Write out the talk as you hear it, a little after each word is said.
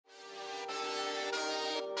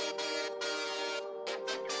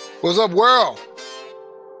What's up, world?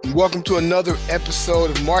 And welcome to another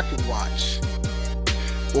episode of Market Watch,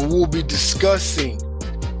 where we'll be discussing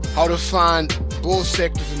how to find bull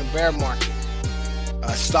sectors in the bear market,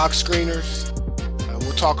 stock screeners.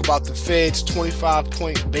 We'll talk about the Fed's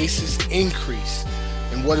 25-point basis increase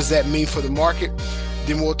and what does that mean for the market.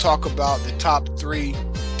 Then we'll talk about the top 3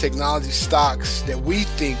 technology stocks that we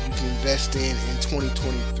think you can invest in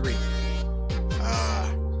 2023.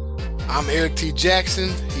 I'm Eric T. Jackson.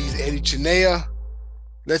 He's Eddie Chinea.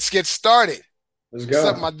 Let's get started. Let's What's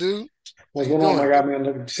up, go. my dude? What's How you going on, my doing? guy,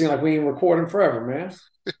 man? It seems like we ain't recording forever, man.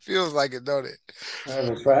 It feels like it, don't it?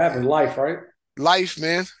 That's what happened. Life, right? Life,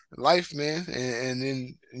 man. Life, man. And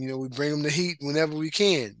then, we bring them the heat whenever we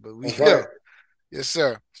can. But we That's right. here. Yes,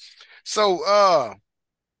 sir. So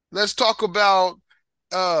let's talk about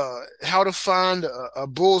how to find a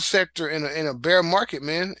bull sector in a bear market,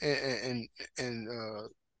 man.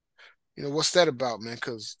 And what's that about, man?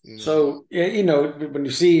 Because So, yeah, when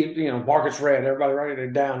you see, market's red, everybody, right?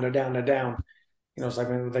 They're down, they're down, they're down. It's like,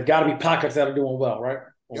 man, there got to be pockets that are doing well, right?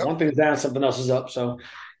 Well, yep. one thing's down, something else is up. So,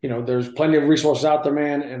 there's plenty of resources out there,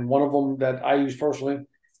 man. And one of them that I use personally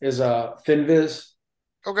is FinViz.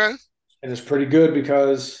 Okay. And it's pretty good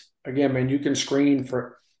because, again, man, you can screen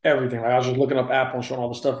for everything. Like I was just looking up Apple and showing all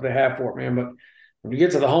the stuff they have for it, man. But when you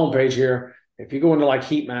get to the homepage here, if you go into like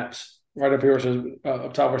heat maps, right up here, it says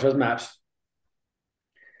up top where it says maps,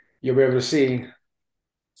 you'll be able to see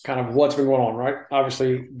kind of what's been going on, right?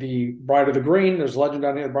 Obviously, the brighter the green, there's a legend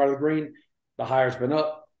down here, the brighter the green, the higher it's been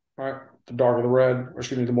up, right? The darker the red, or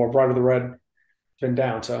excuse me, the more brighter the red, it's been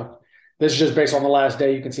down. So this is just based on the last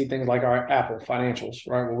day. You can see things like our Apple financials,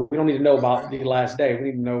 right? Well, we don't need to know Okay. about the last day. We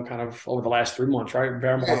need to know kind of over the last 3 months, right?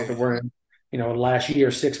 Bear market that Yeah, we're in, last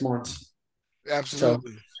year, 6 months. So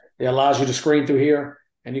absolutely. it allows you to screen through here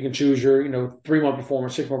and you can choose your, 3 month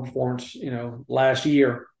performance, 6 month performance, last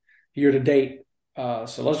year to date. So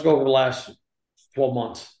let's go over the last 12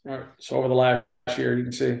 months. Right. So over the last year, you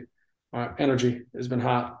can see energy has been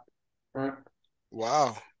hot. Right.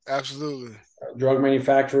 Wow. Absolutely. Drug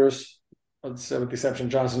manufacturers, let's say with the exception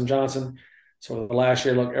of Johnson & Johnson. So the last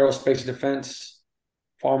year, look, aerospace and defense,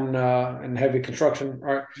 farm and heavy construction.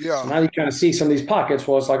 Right. So Yeah. now you kind of see some of these pockets.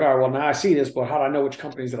 Well, it's like, all right, well, now I see this, but how do I know which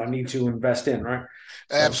companies that I need to invest in? Right.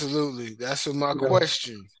 So, Absolutely. That's my you know,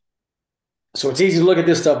 question. so it's easy to look at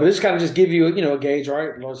this stuff, but this kind of just give you, a gauge,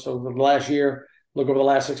 right? So the last year, look over the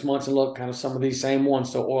last 6 months and look kind of some of these same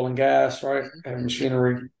ones. So oil and gas, right? And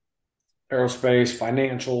machinery, aerospace,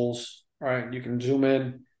 financials, right? You can zoom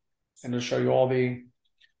in and it'll show you all the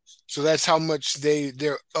So that's how much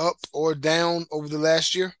they're up or down over the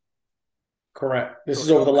last year? correct. This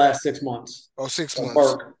is over the Okay. last 6 months. Or 6 months.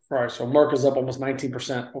 Merck, right? So Merck is up almost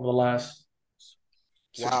 19% over the last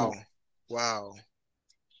six Wow. months. Wow.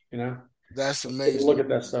 You know, That's so take a look amazing. at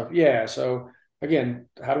that stuff. Yeah. So again,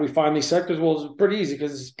 how do we find these sectors? Well, it's pretty easy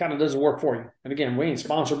because it kind of doesn't work for you. And again, we ain't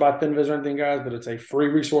sponsored by Finviz or anything, guys, but it's a free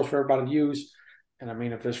resource for everybody to use. And I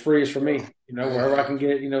mean, if it's free, it's for Yeah. me. Wherever I And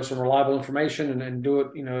can get, some reliable information and do it,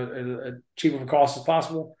 at cheap of a cost as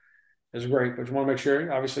possible is great. But you want to make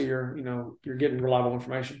sure, obviously, you're getting reliable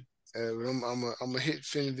information. I'm gonna hit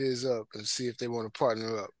Finviz up and see if they want to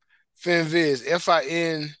partner up. Finviz,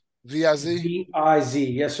 Finviz.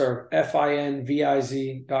 VIZ, yes, sir.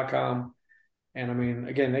 FINVIZ.com. And I mean,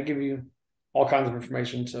 again, they give you all kinds of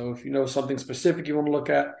information. So if you know something specific you want to look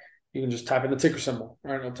at, you can just type in the ticker symbol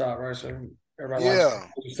right up top, right? So everybody likes Yeah,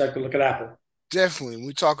 to sector, look at Apple. definitely. When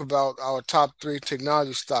we talk about our top 3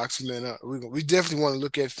 technology stocks, man, we definitely want to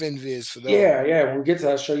look at Finviz for those. Yeah, yeah. When we get to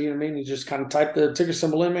that, I'll show you what I mean. You just kind of type the ticker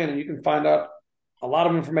symbol in, man, and you can find out a lot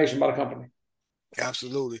of information about a company.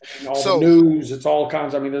 Absolutely. And all the So, news, it's all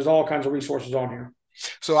kinds. I mean, there's all kinds of resources on here.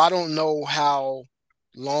 so I don't know how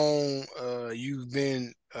long you've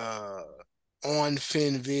been on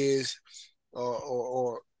Finviz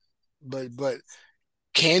or but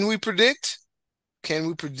can we predict? Can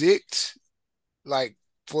we predict like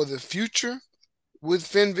for the future with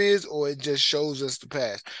Finviz, or it just shows us the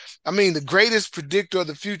past? I mean, the greatest predictor of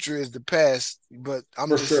the future is the past, but I'm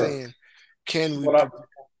For just sure. saying, can we? What I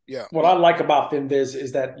Yeah. what I like about FinViz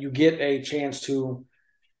is that you get a chance to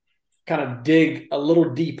kind of dig a little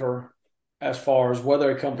deeper as far as whether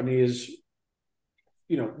a company is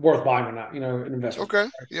worth buying or not, an investment. Okay.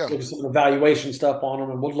 Yeah. Look at some of the valuation stuff on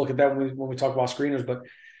them, and we'll look at that when we talk about screeners. But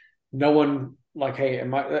no one like, hey,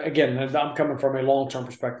 again? I'm coming from a long term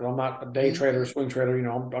perspective. I'm not a day Mhm. trader, swing trader.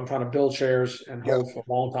 I'm trying to build shares and Yep. hold for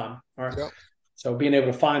a long time. All right. Yep. So being able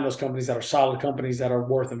to find those companies that are solid companies that are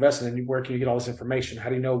worth investing in, where can you get all this information? How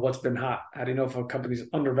do you know what's been hot? How do you know if a company's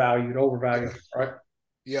undervalued, overvalued? Right.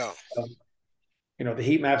 Yeah. the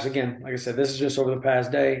heat maps again. Like I said, this is just over the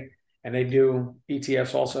past day, and they do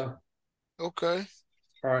ETFs also. Okay.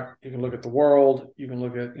 All right, you can look at the world. You can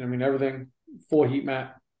look at, everything, full heat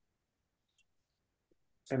map,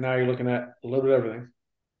 and now you're looking at a little bit of everything.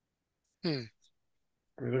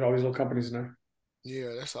 Hmm. Look at all these little companies in there.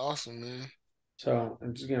 Yeah, that's awesome, man. So,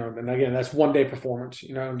 and again, that's 1 day performance.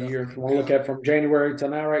 In the year, if you want to look Yeah. at from January to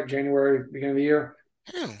now, right? January, beginning of the year,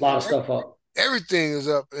 Damn. a lot of stuff up. Everything is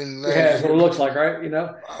up in Yeah, last that's what year. it looks like, right?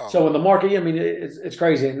 Wow. So when the market, it's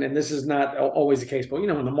crazy, and this is not always the case, but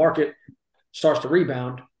when the market starts to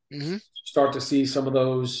rebound, Mm-hmm. start to see some of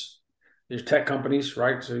there's tech companies,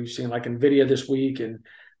 right? So you've seen like Nvidia this week and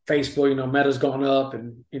Facebook, Meta's going up,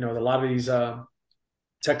 and a lot of these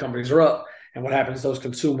tech companies are up. And what happens? Those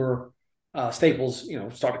consumer staples,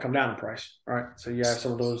 start to come down in price, right? So you have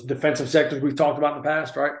some of those defensive sectors we've talked about in the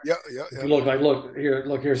past, right? Yeah, yeah, If yeah.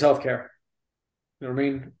 you here's healthcare. You know what I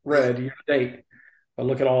mean? Red year to date, but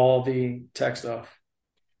look at all the tech stuff.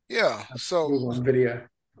 Yeah. So, Google, Nvidia,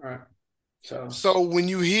 right? So so when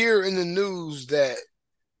you hear in the news that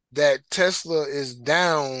Tesla is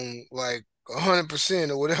down like 100%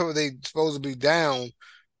 or whatever they supposed to be down,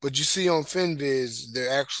 but you see on FinViz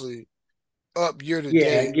they're actually up year to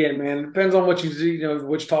yeah, date. again, man, it depends on what you do,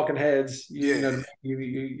 which talking heads Yeah,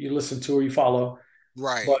 you listen to or you follow.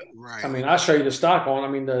 right, But right. I show you the stock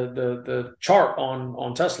on, the chart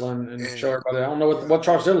on Tesla and show And everybody. I don't know yeah, what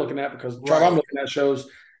charts they're looking at, because the chart I'm right, looking at shows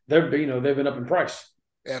they've been up in price.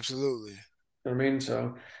 absolutely. You know what I mean?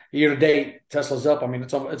 So year to date, Tesla's up.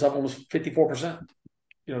 It's up almost 54%.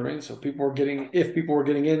 You know what I mean? So if people were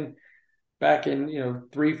getting in back in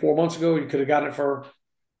 3-4 months ago, you could have gotten it for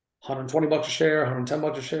 $120 a share,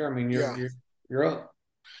 $110 a share. I mean, Yeah. you're up.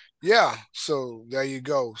 Yeah, so there you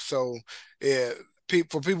go. So, yeah,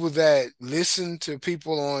 for people that listen to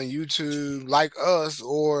people on YouTube like us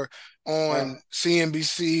or Right. on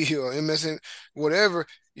CNBC or MSN, whatever,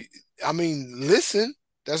 I mean, listen,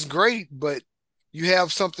 that's great, but you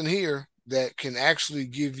have something here that can actually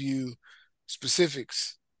give you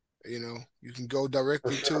specifics. You can go For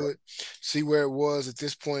directly to sure. it, see where it was at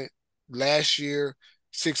this point last year,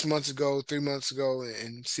 6 months ago, 3 months ago,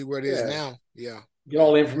 and see where it is Yeah. now. Yeah. Get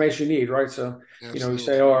all the information you need, right? So, you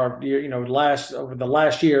say, Absolutely. oh, last over the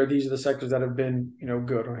last year, these are the sectors that have been,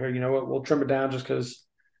 good. Or here, you know what, we'll trim it down just because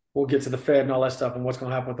we'll get to the Fed and all that stuff and what's going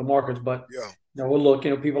to happen with the markets. But, Yeah, we'll look,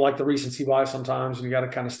 people like the recency bias sometimes, and you got to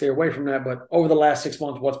kind of stay away from that. But over the last 6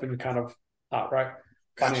 months, what's been kind of hot, right?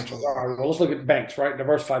 Financials. All absolutely. right, well, let's look at banks, right?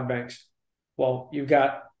 Diversified banks. Well, you've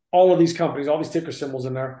got all of these companies, all these ticker symbols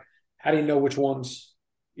in there. How do you know which ones,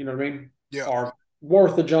 you know what I mean, Yeah, are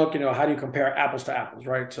worth the junk? How do you compare apples to apples,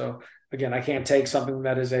 right? So again, I can't take something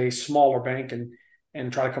that is a smaller bank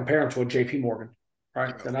and try to compare them to a JP Morgan, right?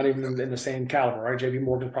 yeah, They're not even in the same caliber, right? JP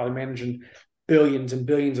Morgan's probably managing billions and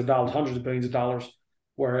billions of dollars, hundreds of billions of dollars,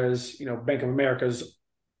 whereas Bank of America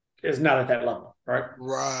is not at that level, right?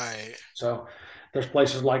 right. So there's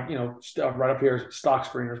places like, stuff right up here, stock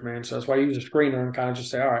screeners, man. So that's why I use a screener and kind of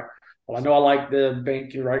just say, all right, well, I know I like the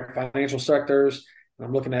bank, you're right, financial sectors, and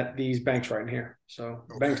I'm looking at these banks right in here. So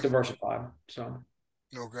banks Okay, diversified. So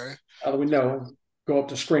okay. how do we know? Go up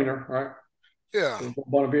to screener, right? Yeah, So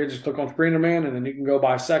button up here, just click on screener, man, and then you can go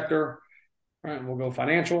by sector, right? And we'll go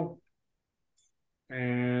financial,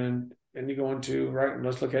 and then you go into, right, and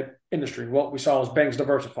let's look at industry. What we saw was banks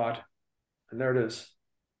diversified, and there it is.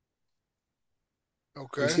 You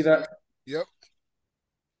okay. see that? Yep,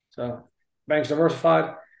 So banks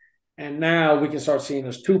diversified. And now we can start seeing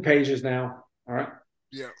there's 2 pages now. All right.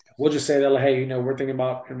 yep. We'll just say that, hey, we're thinking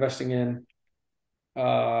about investing in,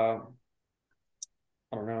 I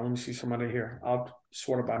don't know. Let me see somebody here. I'll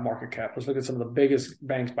sort it by market cap. Let's look at some of the biggest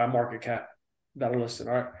banks by market cap that are listed.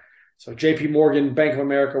 All right. So JP Morgan, Bank of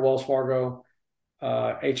America, Wells Fargo,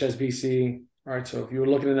 HSBC. All right. So if you were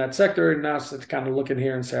looking in that sector, now it's kind of looking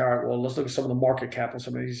here and say, all right, well, let's look at some of the market cap on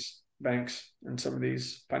some of these banks and some of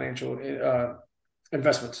these financial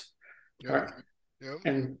investments. All Yep, right. yep.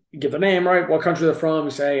 And you give the name, right? What country they're from.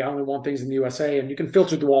 You say, I only want things in the USA, and you can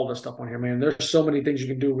filter through all this stuff on here, man. There's so many things you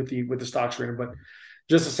can do with the stock screener, but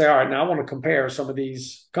just to say, all right, now I want to compare some of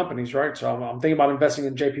these companies, right? So I'm thinking about investing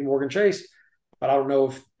in JP Morgan Chase, but I don't know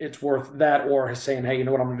if it's worth that, or saying, hey, you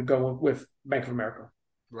know what, I'm going to go with Bank of America.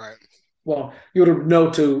 Right. Well, you would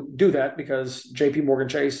know to do that because JP Morgan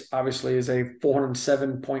Chase obviously is a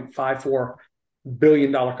 $407.54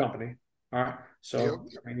 billion company. All right. Yep. So,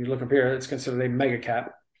 you look up here, it's considered a mega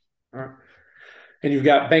cap. All right. And you've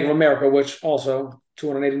got Bank of America, which also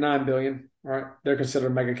 289 billion. All right. They're considered a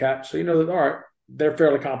mega cap. So that, all right, they're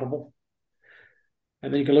fairly comparable.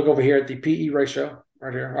 And then you can look over here at the PE ratio.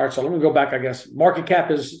 right here. All right, so let me go back, I guess. Market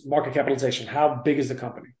cap is market capitalization. How big is the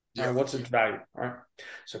company? All right, what's its value? All right.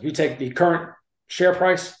 So if you take the current share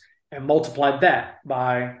price and multiply that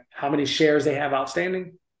by how many shares they have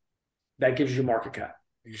outstanding, that gives you market cap.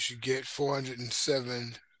 You should get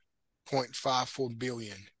 407.54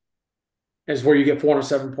 billion. Is where you get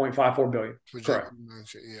 407.54 billion. Correct.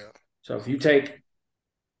 Yeah. So if you take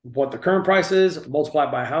what the current price is, multiply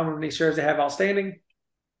it by how many shares they have outstanding,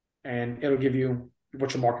 and it'll give you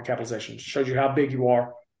what your market capitalization is. It shows you how big you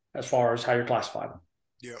are as far as how you're classified.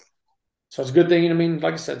 Yeah. So it's a good thing, I mean,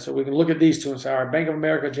 like I said, so we can look at these two and say, all right, Bank of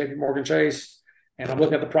America, JP Morgan Chase, and I'm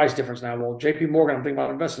looking at the price difference now. Well, JP Morgan, I'm thinking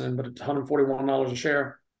about investing in, but it's $141 a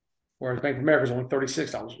share, whereas Bank of America is only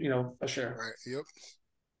 $36, a share. Right. Yep.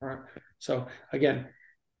 All right. So again,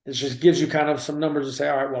 it just gives you kind of some numbers to say,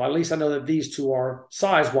 all right, well, at least I know that these two are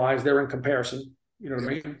size-wise, they're in comparison. You know what I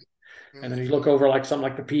mean? Mm-hmm. And then you look over like something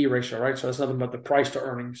like the PE ratio, right? So that's nothing but the price to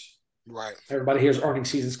earnings. Right. Everybody hears earnings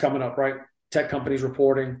season's coming up, right? Tech companies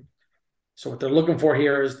reporting. So what they're looking for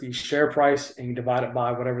here is the share price, and you divide it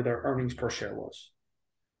by whatever their earnings per share was.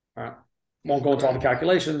 All right. Won't go into all the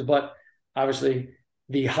calculations, but obviously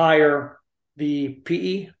the higher the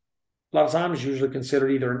PE, a lot of times usually considered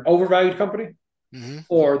either an overvalued company, mm-hmm.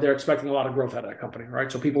 or they're expecting a lot of growth out of that company,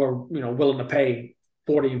 right? So people are, willing to pay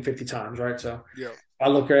 40 and 50 times, right? So yeah. I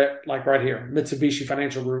look at like right here, Mitsubishi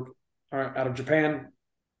Financial Group, all right, out of Japan,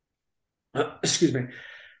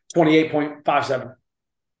 28.57.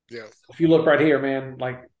 Yeah. If you look right here, man,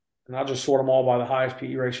 and I'll just sort them all by the highest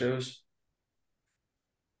PE ratios.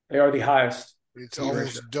 They are the highest. It's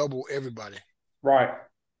almost double everybody. Right.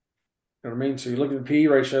 You know what I mean? So you look at the PE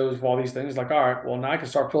ratios of all these things, like, all right, well, now I can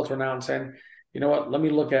start filtering out and saying, you know what, let me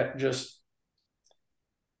look at just,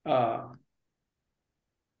 I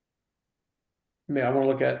want to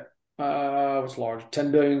look at what's large,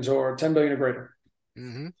 10 billion or 10 billion or greater.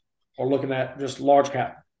 Mm-hmm. Or looking at just large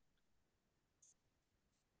cap.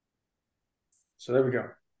 So there we go.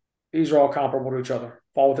 These are all comparable to each other,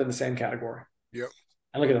 fall within the same category. Yep.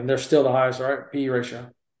 And look at them. They're still the highest, right? PE ratio.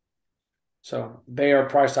 So they are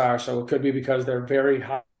priced higher. So it could be because they're very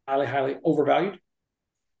highly overvalued,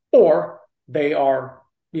 or they are,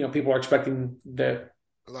 people are expecting that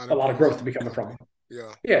a lot of growth to be coming from them.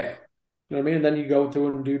 Yeah. Yeah. You know what I mean? And then you go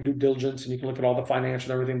through and do due diligence, and you can look at all the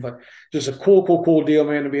financial and everything. But just a cool deal,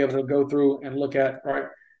 man, to be able to go through and look at, right?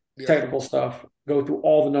 Yeah. Technical stuff, go through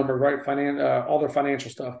all the numbers, right? All their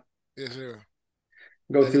financial stuff. Yes, sir.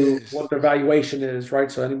 Go through what their valuation is,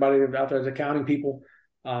 right? So anybody out there is accounting people,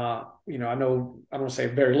 I know, I don't say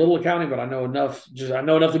very little accounting, but I know enough. I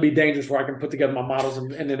know enough to be dangerous where I can put together my models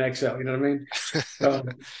in Excel. You know what I mean?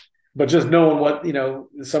 But just knowing what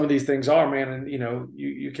some of these things are, man, and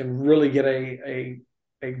you can really get a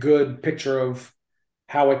good picture of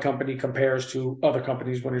how a company compares to other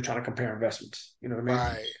companies when you're trying to compare investments. You know what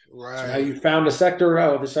I mean? Right. So now you found a sector.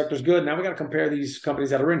 Oh, the sector's good. Now we got to compare these companies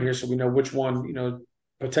that are in here so we know which one,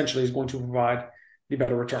 potentially is going to provide the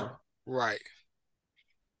better return. Right.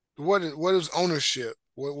 What is ownership?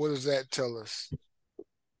 What does that tell us?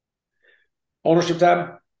 Ownership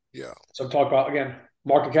tab? Yeah. So talk about, again,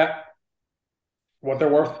 market cap, what they're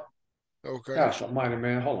worth. Okay. Gosh almighty,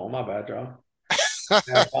 man. Hold on, my bad, y'all. I'm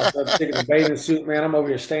taking the bathing suit, man. I'm over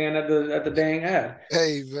here staying at the dang ad.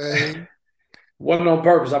 Hey, man. Wasn't on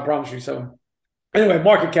purpose, I promise you. So anyway,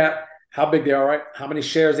 market cap, how big they are, right? How many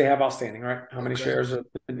shares they have outstanding, right? How many shares have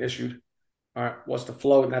been issued? All right. What's the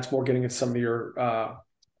float? And that's more getting into some of your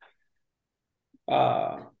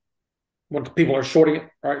when people are shorting it,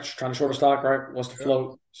 right? Trying to short a stock, right? What's the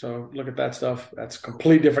float? So look at that stuff. That's a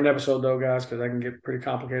completely different episode though, guys, because that can get pretty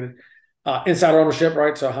complicated. Insider ownership,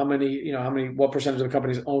 right? So what percentage of the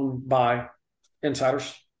company is owned by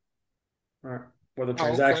insiders, right? Where the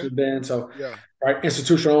transaction has been. So, right,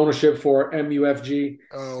 institutional ownership for MUFG is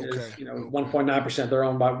 1.9%. They're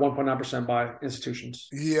owned by 1.9% by institutions.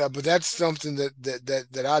 Yeah, but that's something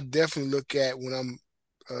that I definitely look at when I'm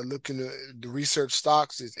looking at the research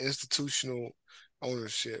stocks is institutional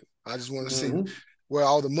ownership. I just want to see where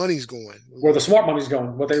all the money's going. Where the smart money's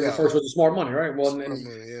going. What they refer to as the smart money, right? Well,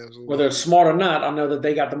 whether it's smart or not, I know that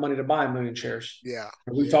they got the money to buy 1 million shares. Yeah.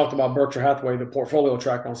 We talked about Berkshire Hathaway, the portfolio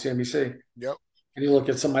track on CNBC. Yep. And you look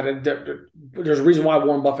at somebody, there's a reason why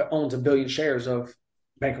Warren Buffett owns 1 billion shares of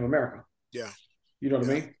Bank of America. Yeah. You know what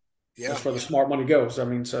I mean? Yeah. That's where the smart money goes. I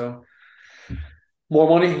mean, so more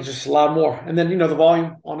money, just a lot more. And then, the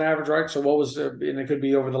volume on average, right? So what was, and it could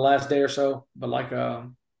be over the last day or so, but like,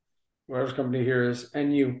 whatever company here is,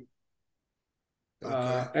 NU.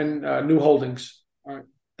 And New Holdings. All right.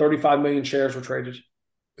 35 million shares were traded.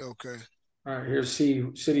 Okay. All right. Here's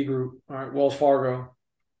Citigroup. All right. Wells Fargo.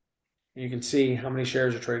 You can see how many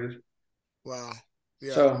shares are traded. Wow.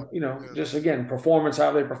 Yeah. So, Yeah. just again, performance,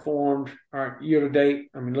 how they performed. All right, year to date.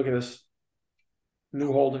 I mean, look at this.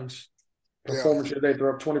 New holdings. Yeah. Performance year to date,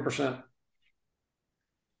 they're up 20%.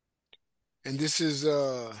 And this is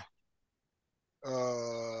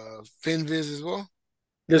Finviz as well.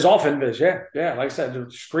 There's all FinViz, yeah. Yeah. Like I said, the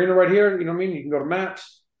screener right here, you know what I mean? You can go to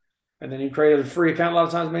maps and then you create a free account a lot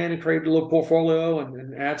of times, man, and create a little portfolio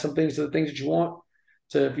and add some things to the things that you want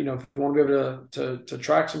to, if you want to be able to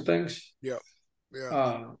track some things. Yeah.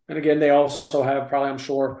 Yeah. And again, they also have probably, I'm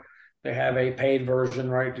sure, they have a paid version,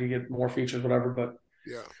 right? To get more features, whatever.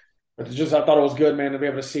 Yeah. But it's just, I thought it was good, man, to be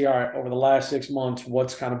able to see, all right, over the last 6 months,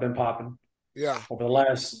 what's kind of been popping. Yeah. Over the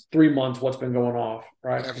last 3 months, what's been going off,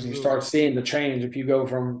 right? And you Absolutely. start seeing the change. If you go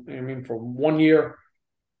from, I mean, from 1 year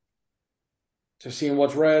to seeing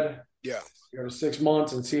what's red, Yeah. you go to 6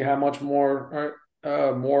 months and see how much more,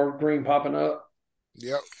 more green popping up.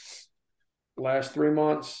 Yep. Last 3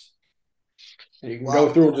 months. And you can go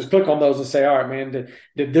Wow. through and just click on those and say, all right, man,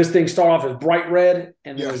 did this thing start off as bright red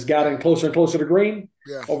and then Yeah. it's gotten closer and closer to green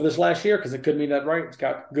Yeah. over this last year? Because it could mean that, right? It's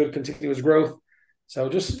got good continuous growth. So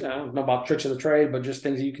just, I don't know about tricks of the trade, but just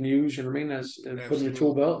things that you can use, you know what I mean, as put in your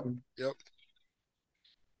tool belt. Yep.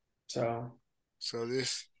 So So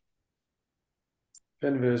this.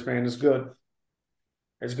 FinViz, man, is good.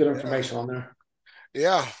 There's good Yeah. information on there.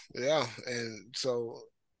 Yeah. Yeah. And so,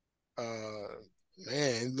 man,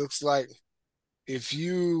 it looks like if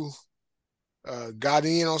you got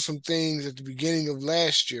in on some things at the beginning of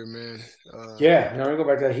last year, man. Yeah, we go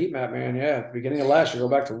back to that heat map, man. Yeah, at the beginning of last year, go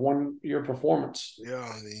back to 1 year performance.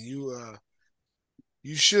 Yeah, and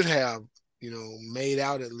you should have, made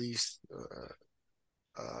out at least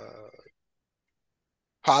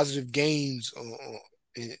positive gains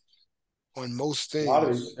on most A lot of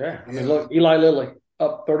things. these, yeah. I mean, Yeah, look, Eli Lilly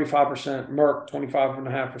up 35%, Merck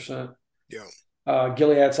 25.5%. yeah,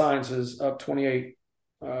 Gilead Sciences up 28,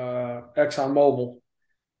 ExxonMobil,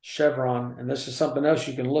 Chevron, and this is something else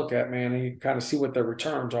you can look at, man, and you kind of see what their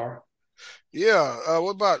returns are. yeah.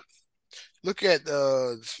 What about look at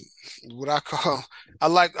what I call I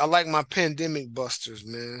like my pandemic busters,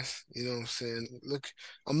 man. You know what I'm saying? Look,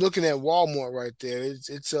 I'm looking at Walmart right there.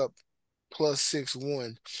 It's up plus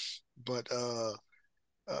 6.1, but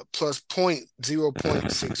plus point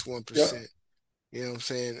 0.61%. Yep. You know what I'm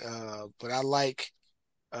saying? But I like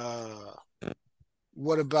uh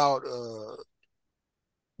what about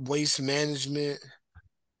waste management?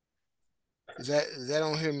 Is that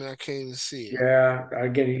on here? Man, I can't even see it. Yeah.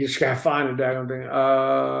 Again, you just gotta find a daggone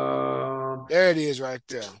thing. There it is right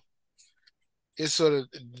there. It's sort of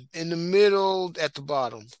in the middle at the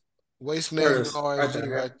bottom. Waste There it management is, right RSG there.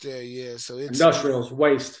 right Yeah. there. Yeah. So it's Industrials,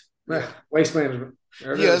 waste, yeah. waste management.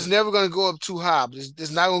 There it Yeah, it's is. never gonna go up too high, but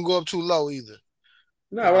it's not gonna go up too low either.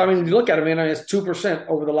 No, You well, know? I mean, you look at it, man, it's 2%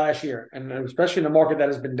 over the last year, and especially in a market that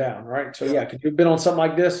has been down, right? So, Yeah, yeah, could you have been on something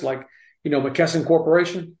like this, like, McKesson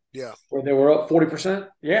Corporation, yeah. where they were up 40%?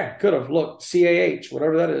 Yeah, could have. Look, CAH,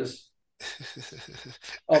 whatever that is,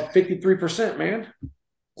 up 53%, man.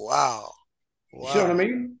 Wow. You know Wow. what I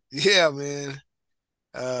mean? Yeah, man.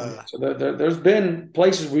 I mean, Uh so there's been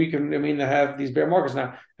places where you can, to have these bear markets.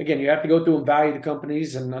 Now, again, you have to go through and value the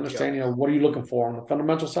companies and yeah, understand, what are you looking for on the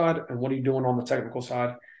fundamental side and what are you doing on the technical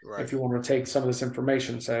side. right. If you want to take some of this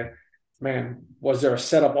information and say, man, was there a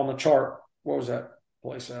setup on the chart? What was that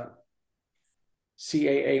place at?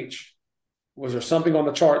 CAH. Was there Yeah. something on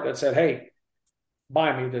the chart that said, hey,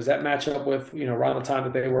 buy me? Does that match up with, around the time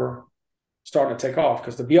that they were starting to take off?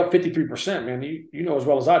 Because to be up 53%, man, you know as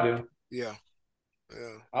well as I do. Yeah.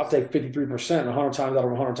 Yeah. I'll take 53% 100 times out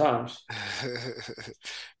of 100 times.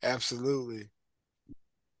 Absolutely.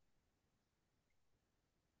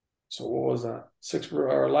 So what was that?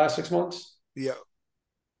 Last 6 months? Yeah.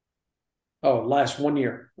 Oh, last 1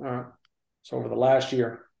 year. All right. So over the last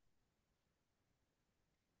year.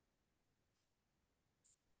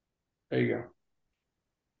 There you go.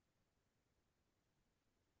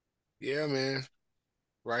 Yeah, man.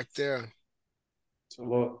 Right there. So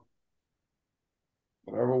look,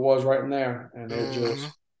 whatever it was right in there, and it Uh-huh.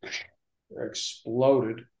 just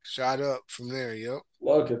exploded. Shot up from there. Yep.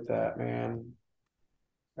 Look at that, man.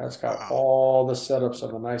 That's got Wow. all the setups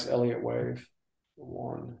of a nice Elliott wave.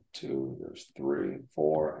 One, two, there's three,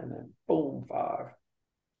 four, and then boom, five.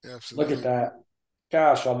 Look at Absolutely. that.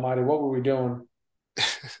 Gosh almighty, what were we doing?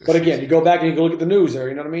 But again, you go back and you go look at the news there,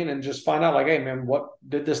 you know what I mean? And just find out, like, hey, man, what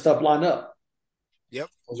did this stuff line up? Yep.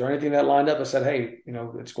 Was there anything that lined up that said, hey,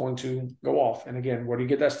 it's going to go off? And again, where do you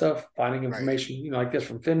get that stuff? Finding Right. information, like this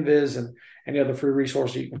from FinViz and any other free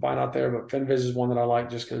resources you can find out there. But FinViz is one that I like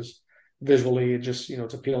just because visually it just,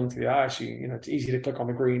 it's appealing to the eye. So, it's easy to click on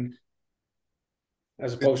the green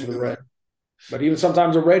as opposed to the red. But even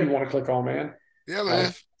sometimes the red you want to click on, man. Yeah,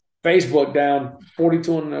 man. Facebook down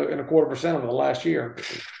 42.25% over the last year.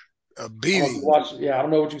 A beating. I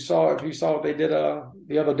don't know what you saw. If you saw what they did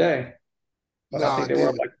the other day, but No, I I think they were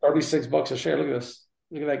up didn't. like $36 a share. Look at this.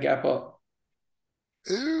 Look at that gap up.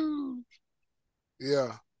 Ooh.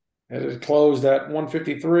 Yeah. It closed at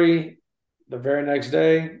 153. The very next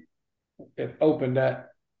day, it opened at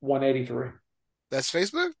 183. That's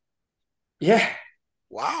Facebook? Yeah,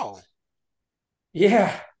 Wow.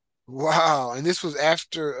 yeah. Wow. And this was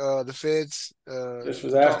after the Feds This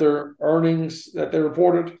was talk. after earnings that they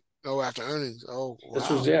reported. Oh, after earnings. Oh, This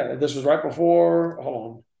was wow. yeah. This was right before.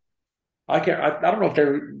 Hold on. I don't know if they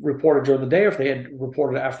reported during the day or if they had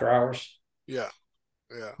reported after hours. Yeah.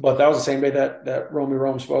 Yeah. But that was the same day that Romy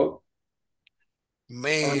Rome spoke.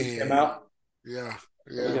 Earnings came Man. out. Yeah.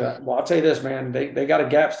 So look at Yeah. that. Well, I'll tell you this, man. They got a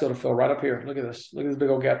gap still to fill right up here. Look at this. Look at this big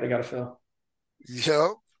old gap they got to fill.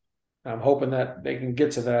 Yep. I'm hoping that they can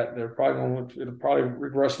get to that. It'll probably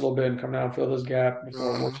regress a little bit and come down and fill this gap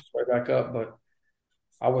before it Uh-huh. works its way back up. But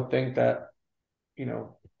I would think that,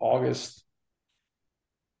 August,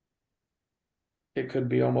 it could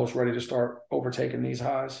be almost ready to start overtaking these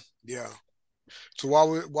highs. Yeah. So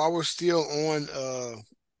while we're still on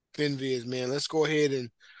FinViz, man, let's go ahead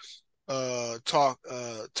and talk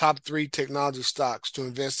top three technology stocks to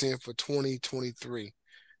invest in for 2023.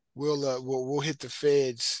 We'll hit the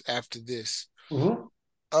Feds after this. Mm-hmm.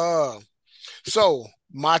 Uh so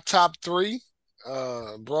my top three,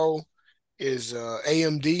 bro, is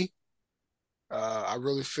AMD. I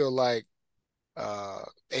really feel like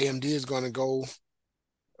AMD is gonna go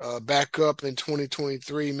back up in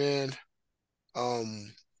 2023, man.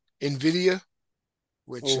 Um Nvidia,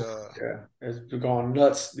 which Oh, yeah. It's gone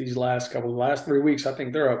nuts last 3 weeks. I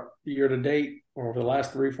think they're up year to date or over the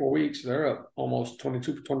last 3, 4 weeks. They're up almost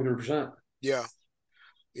 23%. yeah,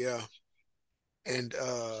 yeah. And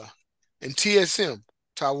TSM,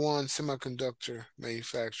 Taiwan Semiconductor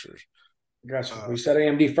Manufacturers. Gotcha. Uh, We said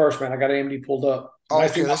AMD first, man. I got AMD pulled up.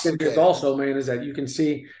 Nice thing okay, about let's look Fitbit at it. also, man, is that you can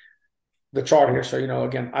see the chart here. So,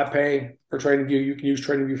 again, I pay for TradingView. You can use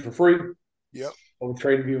TradingView for free. Yep. But with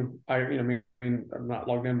TradingView, I'm not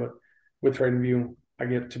logged in, but with TradingView, I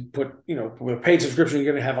get to put, with a paid subscription,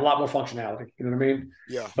 you're going to have a lot more functionality. You know what I mean?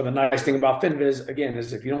 Yeah. But the nice thing about FinViz, again,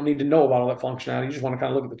 is if you don't need to know about all that functionality, you just want to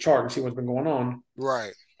kind of look at the chart and see what's been going on.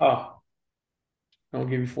 Right. Oh, don't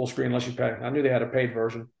give you full screen unless you pay. I knew they had a paid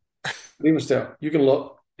version. But even still, you can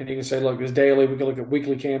look and you can say, look, it's daily. We can look at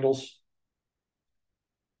weekly candles.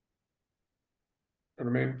 You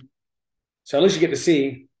know what I mean? So at least you get to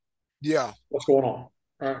see Yeah. what's going on. All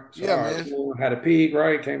right. So, Yeah, all right, man. had a peak,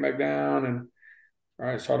 right? Came back down and all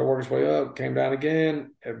right, started to work its way up, came down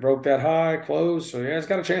again. It broke that high, closed. So yeah, it's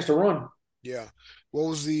got a chance to run. Yeah. What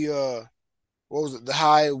was it? The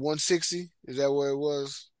high 160? Is that where it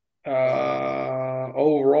was?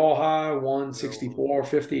 Overall high Yeah.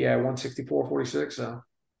 164.50. Yeah, 164.46. So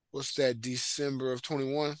What's that? December of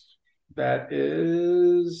 21? that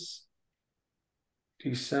is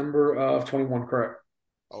December of 21, correct?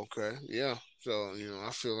 Okay. Yeah. So, I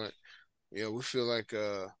feel like we feel like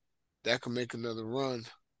that could make another run.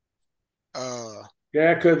 Uh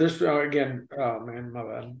Yeah, it could. This again. Oh man, my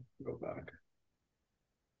bad. Go back.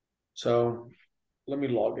 So let me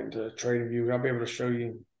log into TradingView. I'll be able to show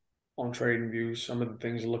you on TradingView some of the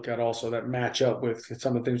things to look at also that match up with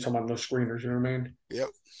some of the things talking about those screeners. You know what I mean? yep.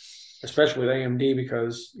 Especially with AMD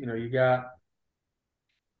because you got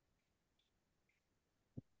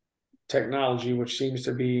technology which seems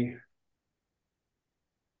to be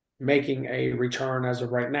making a return as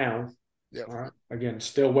of right now. Yep. All right. Again,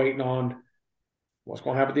 still waiting on what's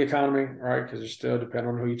going to happen with the economy, right? Because it's still depending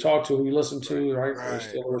on who you talk to, who you listen to, right? There's Right,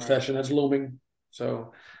 still a right. recession that's looming.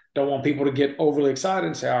 So don't want people to get overly excited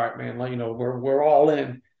and say, all right, man, we're all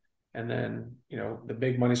in. And then, the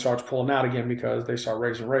big money starts pulling out again because they start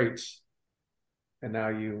raising rates. And now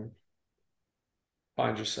you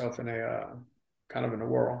find yourself in a kind of in a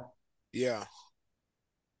whirl. Yeah.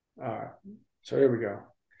 All right. So here we go.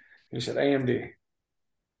 You said AMD.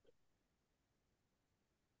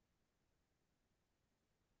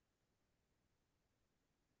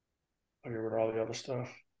 I'll get rid of all the other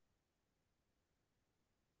stuff.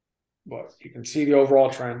 But you can see the overall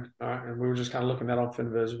trend. All right. And we were just kind of looking at on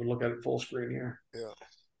FinViz. We'll look at it full screen here. Yeah.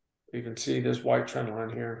 You can see this white trend line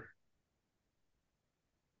here.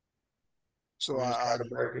 So We just I tried to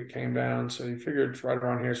break it, came down. So you figured it's right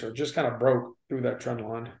around here. So it just kind of broke through that trend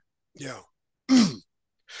line. yeah.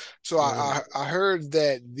 So I heard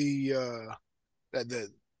that the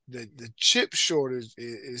chip shortage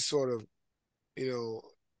is sort of,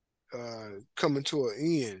 coming to an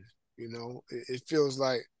end. It feels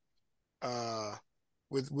like uh,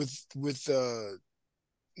 with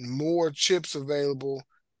more chips available,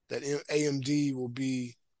 that AMD will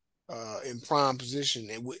be in prime position,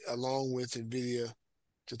 and along with Nvidia,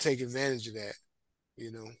 to take advantage of that.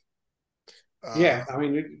 You know, Yeah, uh, I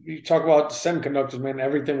mean, you talk about semiconductors, man.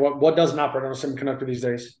 Everything. What doesn't operate on a semiconductor these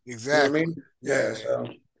days? You know what I exactly. mean? Yeah. Yeah,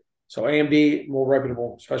 So AMD more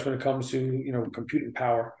reputable, especially when it comes to computing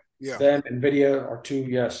power. yeah, Then Nvidia are two,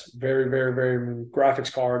 yes, very, very, very, I mean,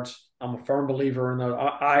 graphics cards. I'm a firm believer in the.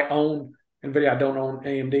 I own Nvidia. I don't own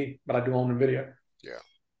AMD, but I do own Nvidia. yeah,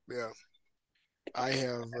 yeah. I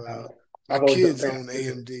have Uh, my I've always been a kids fan own of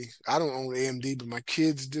Nvidia. AMD. I don't own AMD, but my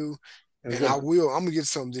kids do, It's and I good. will. I'm gonna get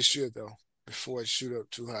some this year though, before it shoot up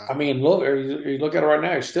too high. I mean, look, you look at it right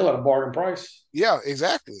now. You're still at a bargain price. Yeah,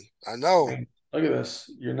 exactly. I I know. mean, look at this.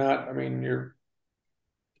 You're not. I mean, you're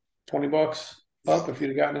 $20 Yeah. up if you'd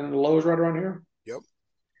have gotten into the lows right around here Yep.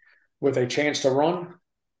 with a chance to run.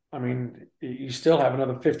 I mean, you still have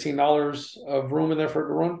another $15 of room in there for it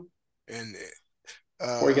to run And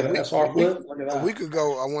before you get an a SR week flip. Look at a that. week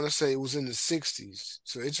ago, I want to say it was in the 60s.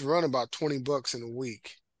 So it's run about $20 in a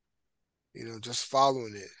week. Just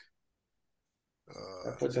following it. Uh,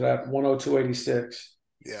 That puts it at 102.86.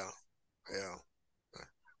 yeah, yeah.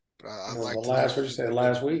 But I'd The like to last, what did you to say, get a little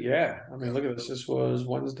last bit. week? Yeah. I mean, Yeah, look at this. This was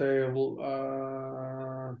Wednesday of,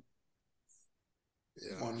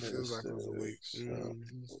 yeah. Monday. Feels This like it was a week. is,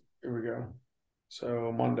 Mhm. here we go.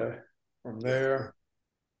 So Monday from Yeah, there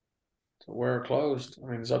to where it closed. I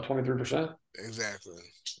mean, it's up 23%. exactly,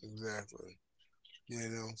 exactly. You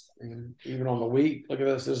know, And even on the week, look at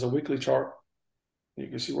this. There's a weekly chart. You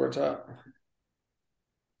can see where it's at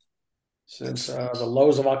since let's the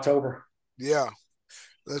lows of October. yeah.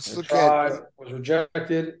 Let's It look at tried, was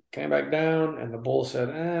rejected, came back down, and the bull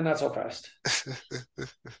said, not so fast.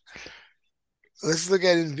 let's look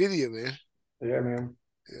at Nvidia, man. Yeah, man.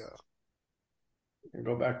 Yeah, And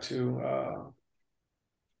go back to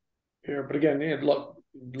here. But again, yeah, look,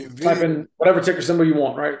 type Nvidia. in whatever ticker symbol you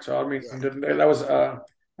want, right? So, I mean, Yeah, that was,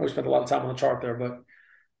 we spent a lot of time on the chart there, but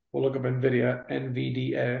we'll look up NVIDIA,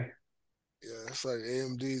 NVDA. yeah. It's like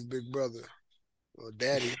AMD's big brother or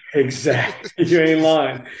daddy. Exactly. You ain't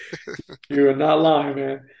lying. You are not lying,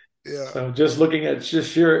 man. Yeah. So just looking at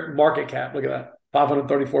just sheer market cap, look at that,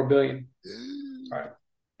 534 billion. Right.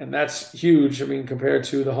 And that's huge. I mean, compared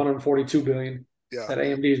to the 142 billion Yeah, that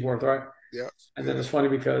AMD is worth, right? yeah, And then yeah, it's funny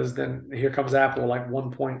because then here comes Apple, like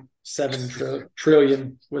 1.7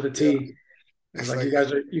 trillion with a yeah. T. It's It's like like,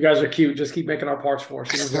 you guys are cute. Just keep making our parts for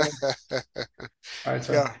us. You know what I'm saying? All right.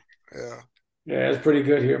 So yeah, yeah, yeah, it's pretty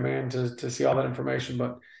good here, man, to see all that information.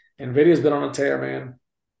 But Nvidia's been on a tear, man.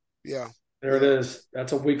 yeah, There it yeah, is.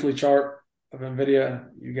 That's a weekly chart of Nvidia.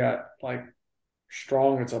 You got like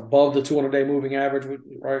strong. It's above the 200-day moving average,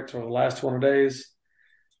 right? So the last 200 days,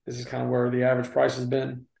 this is yeah, kind of where the average price has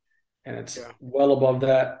been, and it's yeah. well above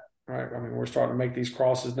that, right? I mean, we're starting to make these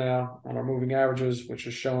crosses now on our moving averages, which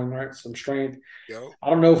is showing right some strength. Yo, I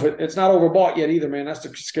don't know if it's not overbought yet either, man. That's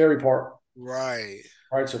the scary part, right.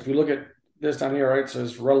 right? So if you look at this down here, right, it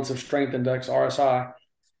says relative strength index RSI,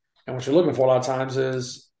 and what you're looking for a lot of times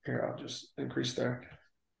is here. I'll just increase there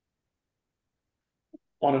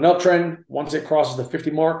on an uptrend. Once it crosses the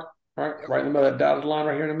 50 mark, right, Yep, right in the middle of that dotted line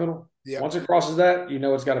right here in the middle. yep. Once it crosses that,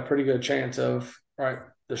 it's got a pretty good chance of right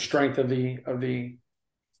the strength of the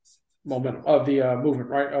momentum of the movement,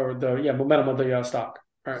 right, or the momentum of the stock,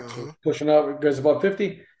 right. So Uh-huh. pushing up, it goes above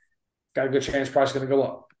 50, got a good chance price is going to go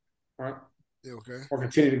up, right, Yeah, okay. or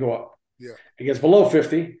continue to go up. Yeah, It gets below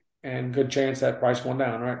 50, and good chance that price going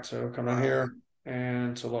down, right. So come down right. here,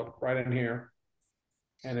 and so look right in here,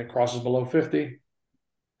 and it crosses below 50,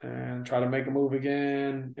 and try to make a move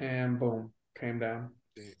again, and boom, came down.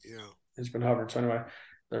 Yeah, It's been hovering. So anyway,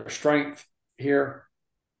 their strength here.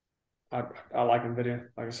 I like Nvidia.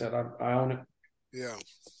 Like I said, I own it. yeah,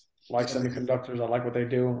 Like yeah, semiconductors. I like what they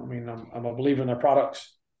do. I mean, I'm a believer in their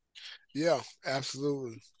products. yeah,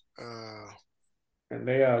 absolutely. Uh, And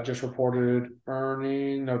they just reported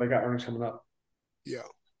earnings. No, they got earnings coming up. yeah.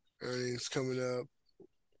 Earnings coming up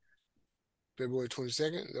February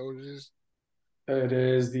 22nd. Is that what it is? It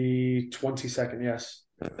is the 22nd. Yes,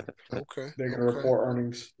 Okay, they're going to okay. report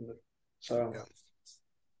earnings. So Yeah.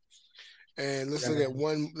 And let's yeah, look at man.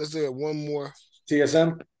 one. Let's look at one more.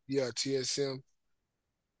 TSM, Yeah, TSM.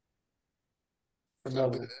 I've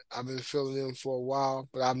another been one. I've been feeling them for a while,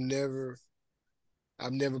 but I've never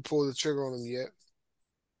pulled the trigger on them yet.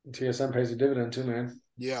 TSM pays a dividend too, man.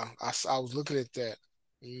 Yeah, I was looking at that.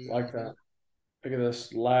 Like Hmm. that. Look at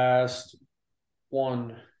this. Last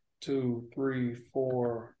one, two, three,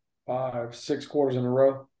 four, five, 6 quarters in a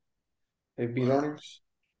row. They beat Wow. earnings.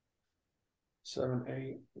 7,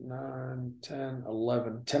 8, 9, 10,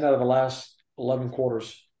 11. 10 out of the last 11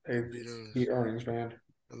 quarters, They they beat them. beat earnings, man.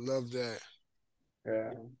 I love that.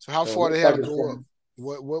 Yeah. So how So it far they looks had like to it's go up? going.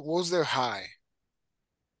 What was their high?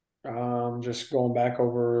 Just going back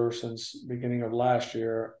over since beginning of last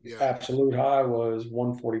year, Yeah. absolute high was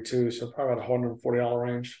 142, so probably about $140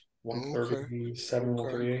 range, Oh, okay. 137, Okay.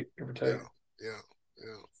 138, give or take. Yeah. Yeah.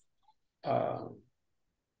 Yeah. Um,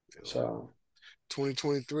 You know, so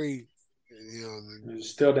 2023. it's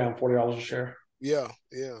still down $40 a share. Yeah.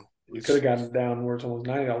 Yeah. You could have Which gotten it down where it's almost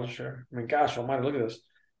 $90 a share. I mean, gosh almighty, look at this.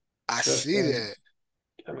 I Just see in, that.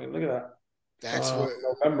 I mean, look at that. That's what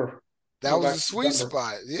November. that Go was back the to sweet November.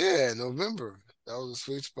 spot. Yeah, November. That was a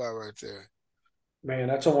sweet spot right there. Man,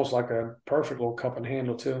 that's almost like a perfect little cup and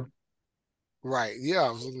handle too. Right. Yeah,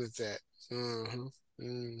 I was looking at that. hmm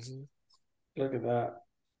hmm Look at that.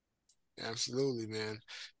 Absolutely, man.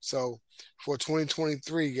 So for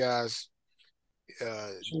 2023, guys, uh,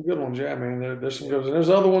 Some good ones, yeah, man. There's some good ones. And there's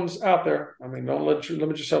other ones out there. I mean, don't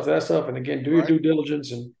limit yourself to that stuff. And again, do your right, due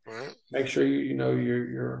diligence and right, make sure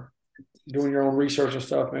you're doing your own research and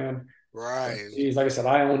stuff, man. But right. geez, like I said,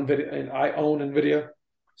 I own Nvidia.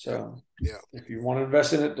 Yeah, So yeah. if you want to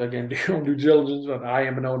invest in it, again, do your own due diligence. But I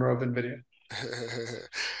am an owner of Nvidia.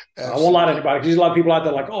 I won't lie to Absolutely. anybody because there's a lot of people out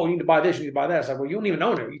there like, oh, you need to buy this, you need to buy that. It's like, well, you don't even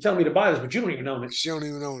own it. You tell me to buy this, but you don't even own it. She don't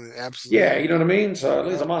even own it. Yeah, Absolutely. you know what I mean. So at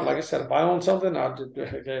least Yeah, I'm on. yeah, Like I said, if I own something,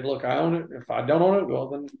 okay, look, I own it. If I don't own it, well,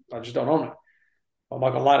 then I just don't own it. I'm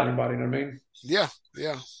not gonna lie to anybody. You know what I mean? yeah,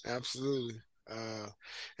 yeah. Absolutely. And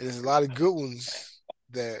there's a lot of good ones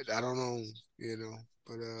that I don't own.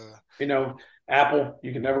 But You know, Apple,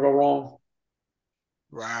 you can never go wrong.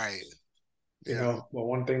 right. You Yeah, know, but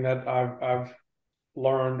one thing that I've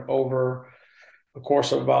learned over the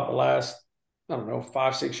course of about the last, I don't know,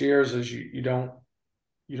 5, 6 years is you don't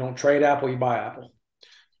trade Apple, you buy Apple.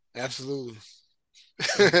 absolutely.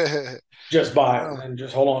 Just buy it No, and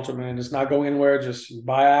just hold on to it, man. It's not going anywhere. Just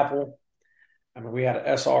buy Apple. I mean, we had an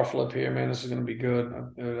SR flip here, man. This is going to be good.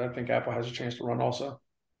 I think Apple has a chance to run also.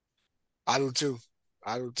 I do too.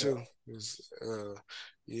 I do Yeah, too.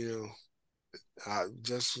 You know,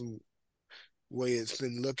 just from way it's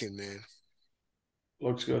been looking, man.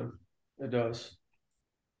 looks good. It does.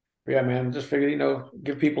 But yeah, man. Just figured,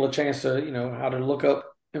 give people a chance to, how to look up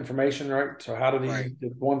information, right? So how do Right. the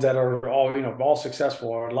ones that are all, all successful,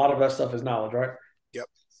 or a lot of that stuff is knowledge, right? Yep.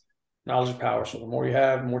 Knowledge is power. So the more you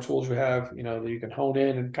have, the more tools you have, that you can hone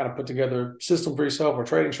in and kind of put together a system for yourself or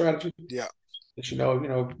trading strategy Yeah.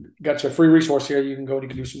 that got your free resource here. You can go and you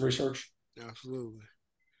can do some research. Absolutely.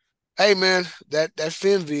 Hey, man, that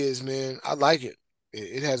FinViz, man, I like it.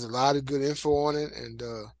 It has a lot of good info on it, and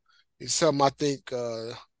it's something I think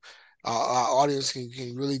our audience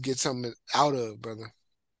can really get something out of, brother.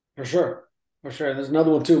 For sure. For sure. There's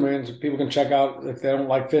another one too, man. So people can check out if they don't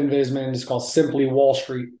like FinViz, man. It's called Simply Wall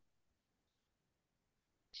Street.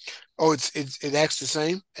 Oh, it acts the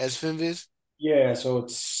same as FinViz. Yeah, so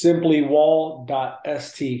it's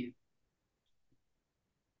simplywall.st.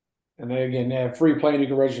 And they have free plan you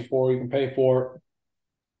can register for, you can pay for it.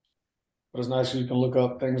 But it's nice you can look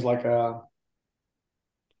up things like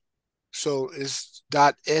So it's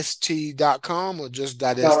 .st.com or just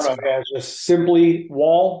no, .st. yeah, it's just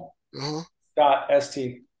simplywall.st. Uh-huh.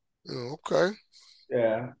 Oh, okay.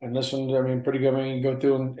 Yeah. And this one, I mean, pretty good. I mean, you go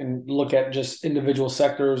through and look at just individual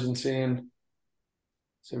sectors and seeing.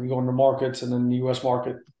 So we go into markets and then the US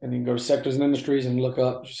market, and you can go to sectors and industries and look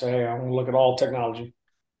up, just say, hey, I want to look at all technology.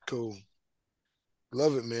 Cool.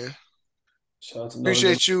 Love it, man. So that's another good.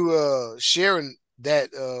 Appreciate you sharing that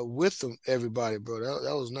with them, everybody, bro.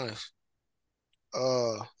 That was nice.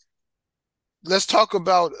 Uh, let's talk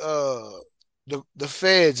about the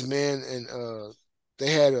feds, man. And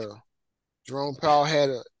they had Jerome Powell had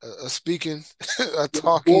a speaking, a Your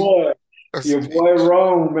talking, boy, a your speak. boy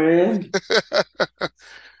Rome, man.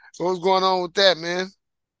 What's going on with that, man?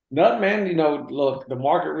 Nothing, man. Look, the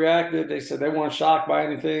market reacted. They said they weren't shocked by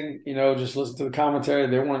anything. Just listen to the commentary.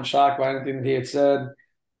 They weren't shocked by anything that he had said.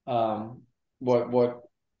 Um, what's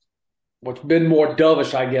been more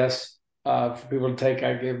dovish, I guess, for people to take,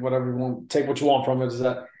 I give whatever you want, take what you want from it, is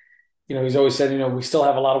that he's always said, we still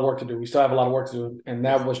have a lot of work to do. We still have a lot of work to do. And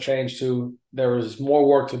Yeah, that was changed to there is more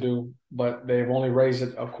work to do, but they've only raised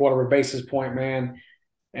it a quarter of a basis point, man.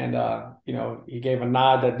 And, he gave a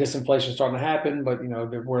nod that disinflation is starting to happen, but,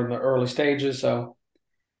 that we're in the early stages. So,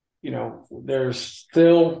 there's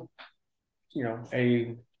still,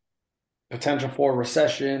 a potential for a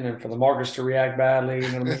recession and for the markets to react badly. You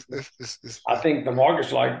know what I mean? I think the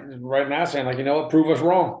market's like right now saying, like, prove us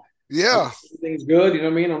wrong. yeah. Everything's good. You know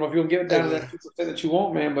what I mean? I don't know if you'll get Hey, down to that man. 2% that you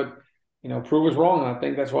want, man, but prove us wrong. And I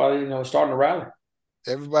think that's why it's starting to rally.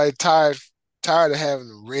 Everybody tired of having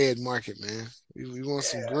a red market, man. We want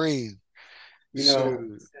some green.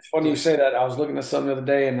 Shoot. It's funny you say that. I was looking at something the other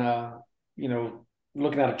day and you know,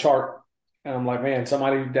 looking at a chart, and I'm like, man,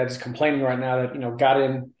 somebody that's complaining right now that got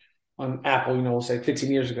in on Apple, we'll say 15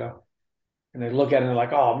 years ago, and they look at it and they're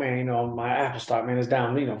like, oh man, my Apple stock, man, is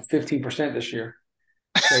down, 15% this year.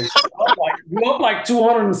 Say you up like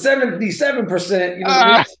 277%. You know what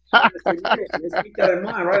I mean? Ah, Let's keep that in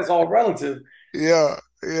mind, right? It's all relative. yeah,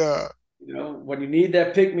 yeah, When you need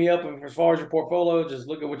that pick me up as far as your portfolio, just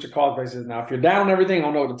look at what your cost base is. Now, if you're down on everything, I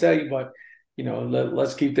don't know what to tell you, but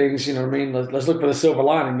let's keep things. You know what I mean? Let's look for the silver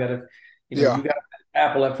lining that if yeah, you got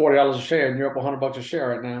Apple at $40 a share and you're up $100 a share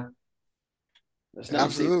right now, there's nothing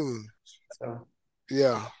to see. absolutely. So,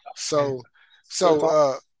 Yeah. man, So, good so,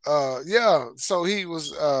 talk. yeah. So he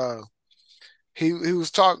was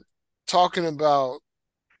talking about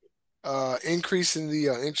increasing the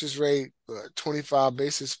interest rate 25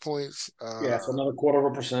 basis points. Yeah, it's another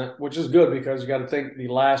 1/4%, which is good because you got to think the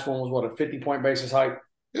last one was what, a 50-point basis hike,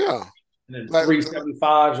 Yeah, and then like,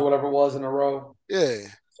 375s or whatever it was in a row. yeah,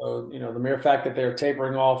 So, the mere fact that they're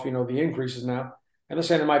tapering off, the increases now, and they're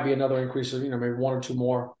saying there might be another increase of, maybe one or two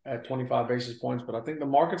more at 25 basis points. But I think the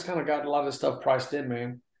market's kind of got a lot of this stuff priced in,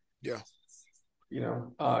 man. yeah. That's He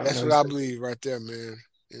what I said, believe right there, man.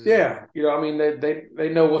 yeah, I mean, they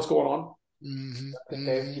know what's going on. Hmm, I think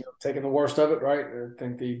they've, hmm. taken the worst of it, right? I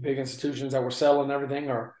think the big institutions that were selling everything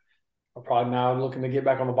are probably now looking to get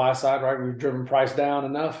back on the buy side, right? We've driven price down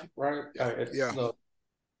enough, right? Yeah, yeah. Look,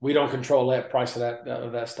 we don't control that price of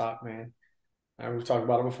that stock, man. We've talked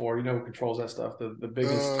about it before. You know who controls that stuff? The big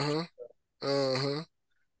Uh-huh. institutions. Uh-huh.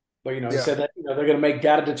 But he Yeah. said that they're going to make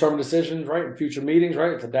data determined decisions, right, in future meetings,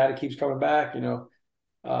 right? If the data keeps coming back,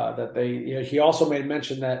 that they. He also made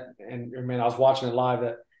mention that, and I mean, I was watching it live,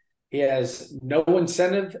 that he has no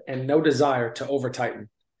incentive and no desire to over tighten.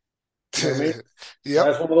 You know what I mean? So Yep.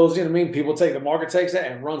 that's one of those. You know what I mean? People take the market takes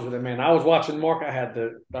that and runs with it. Man, I was watching the market. I had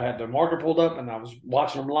the market pulled up, and I was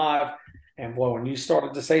watching them live. And boy, when you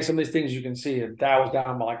started to say some of these things, you can see it. Dow was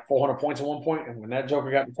down by like 400 points at one point, and when that Joker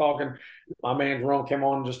got to talking, my man Jerome came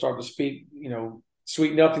on and just started to speak,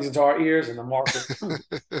 sweet nothings into our ears, and the market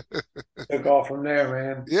took off from there,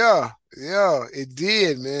 man. Yeah, yeah, it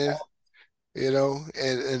did, man.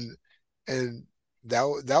 And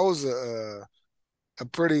that was a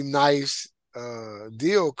pretty nice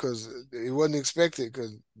deal because it wasn't expected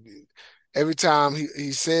because every time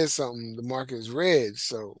he says something, the market is red.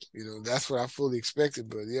 So, that's what I fully expected.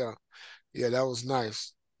 But yeah, yeah, that was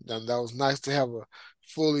nice. That was nice to have a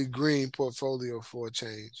fully green portfolio for a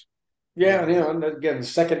change. Yeah. Yeah, and again, the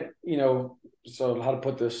second, so how to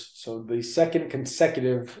put this? So the second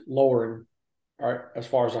consecutive lowering, all right, as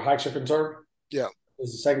far as the hikes are concerned, Yeah.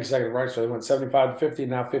 is the second consecutive, right? So they went 75 to 50,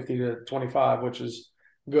 now 50 to 25, which is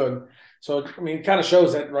good. So I mean, it kind of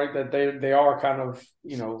shows that, right, that they are kind of,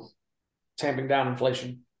 tamping down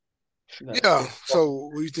inflation. That Yeah. So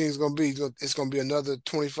what do you think it's gonna be? It's gonna be another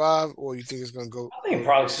 25, or you think it's gonna I think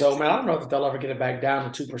probably so, man. I don't know if they'll ever get it back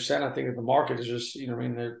down to 2%. I think that the market is just, I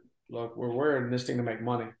mean, look, we're in this thing to make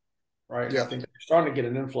money, right? And I Yeah. think they're starting to get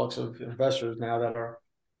an influx of investors now that are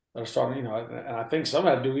starting, and I think some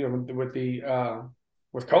of that do, with the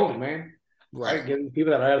with COVID, man, Right. right? Getting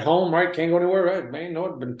people that are at home, right, can't go anywhere, right? Man,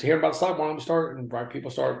 I've been hearing about the stock market start, and right, people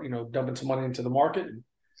start, dumping some money into the market. And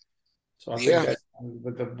so I think Yeah. that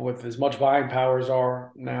with as much buying powers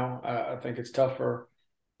are now, I think it's tough for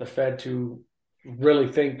the Fed to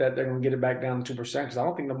really think that they're going to get it back down to 2% because I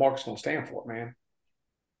don't think the market's going to stand for it, man.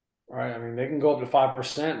 Right? I mean, they can go up to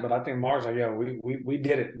 5%, but I think the market's like, yeah, we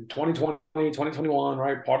did it in 2020, 2021,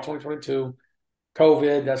 right? Part of 2022,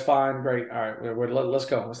 COVID, that's fine, great. All right, let's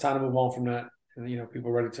go. It's time to move on from that. And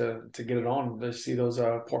people are ready to get it on. To see those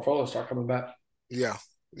portfolios start coming back. Yeah.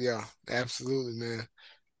 Yeah. Absolutely, man.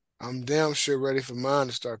 I'm damn sure ready for mine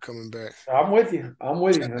to start coming back. I'm with you. I'm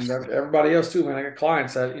with you, and everybody else too, man. I got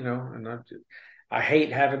clients that and I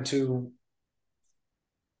hate having to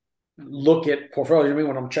look at portfolios. I mean,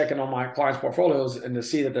 when I'm checking on my clients' portfolios and to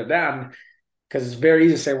see that they're down, because it's very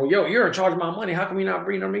easy to say, well, yo, you're in charge of my money. How come you not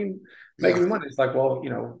bringing, Yeah. making me money? It's like, well,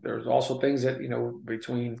 there's also things that,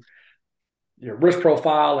 between your risk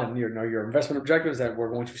profile and your investment objectives that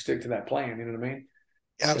we're going to stick to that plan. You know what I mean?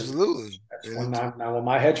 Because Absolutely. that's when And now when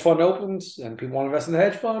my hedge fund opens and people want to invest in the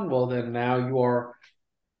hedge fund, well, then now you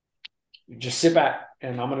just sit back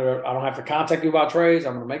and I don't have to contact you about trades.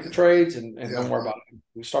 I'm gonna make the trades and yeah. don't worry about it.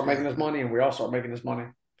 We start Yeah. making this money and we all start making this money.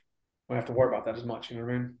 We don't have to worry about that as much. You know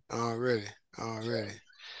what I mean? Already. So Already.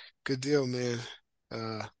 Good deal, man.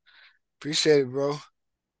 Uh, appreciate it, bro.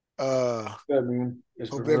 Good, man. It's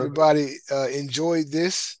been Hope real. everybody enjoyed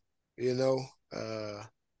this. You know,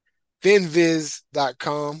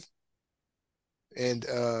 finviz.com and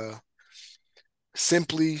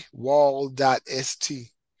simplywall.st.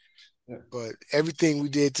 Yeah. But everything we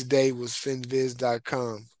did today was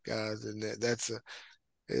finviz.com, guys, and it's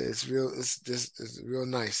real. It's real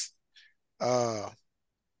nice. Uh,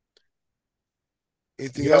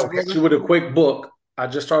 Anything else, Yo, hit brother? you with a quick book. I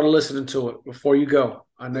just started listening to it before you go.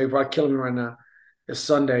 I know you're probably killing me right now. It's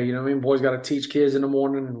Sunday, you know what I mean? Boys got to teach kids in the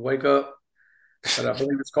morning and wake up. But I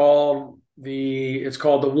believe it's called The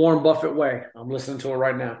Warren Buffett Way. I'm listening to it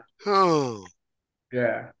right now. Huh?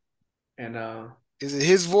 Yeah. And Is it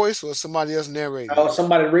his voice or somebody else narrating?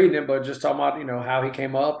 somebody reading it, but just talking about, how he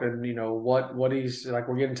came up and what he's like.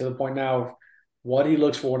 We're getting to the point now of what he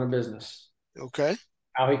looks for in a business, Okay.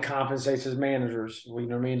 how he compensates his managers. You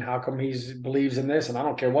know what I mean? How come he believes in this? And I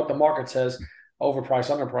don't care what the market says, overpriced,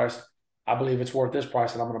 underpriced. I believe it's worth this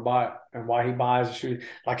price and I'm going to buy it. And why he buys the shoe.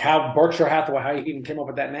 Like how Berkshire Hathaway, how he even came up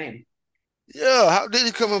with that name. Yeah. How did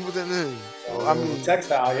he come up with that name? So I there was mean, a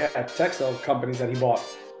textile companies that he bought.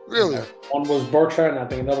 And really? one was Berkshire, and I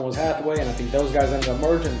think another one was Hathaway, and I think those guys ended up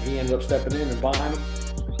merging. And he ended up stepping in and buying them,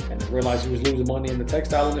 and realized he was losing money in the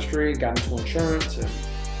textile industry. Got into insurance, and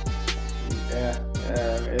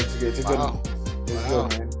it's a good one. Wow. It's Wow.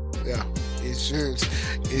 good, man. Yeah.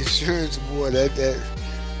 Insurance, boy. That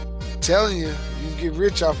telling you, you can get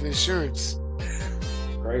rich off of insurance.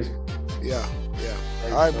 Crazy. Yeah. Yeah.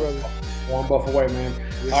 Crazy. All right, brother. Warren Buffett way, man.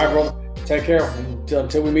 Yes, All right, sir. brother. Take care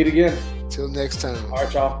until we meet again. Till next time. All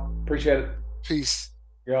right, y'all. Appreciate it. Peace.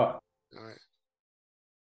 Yeah.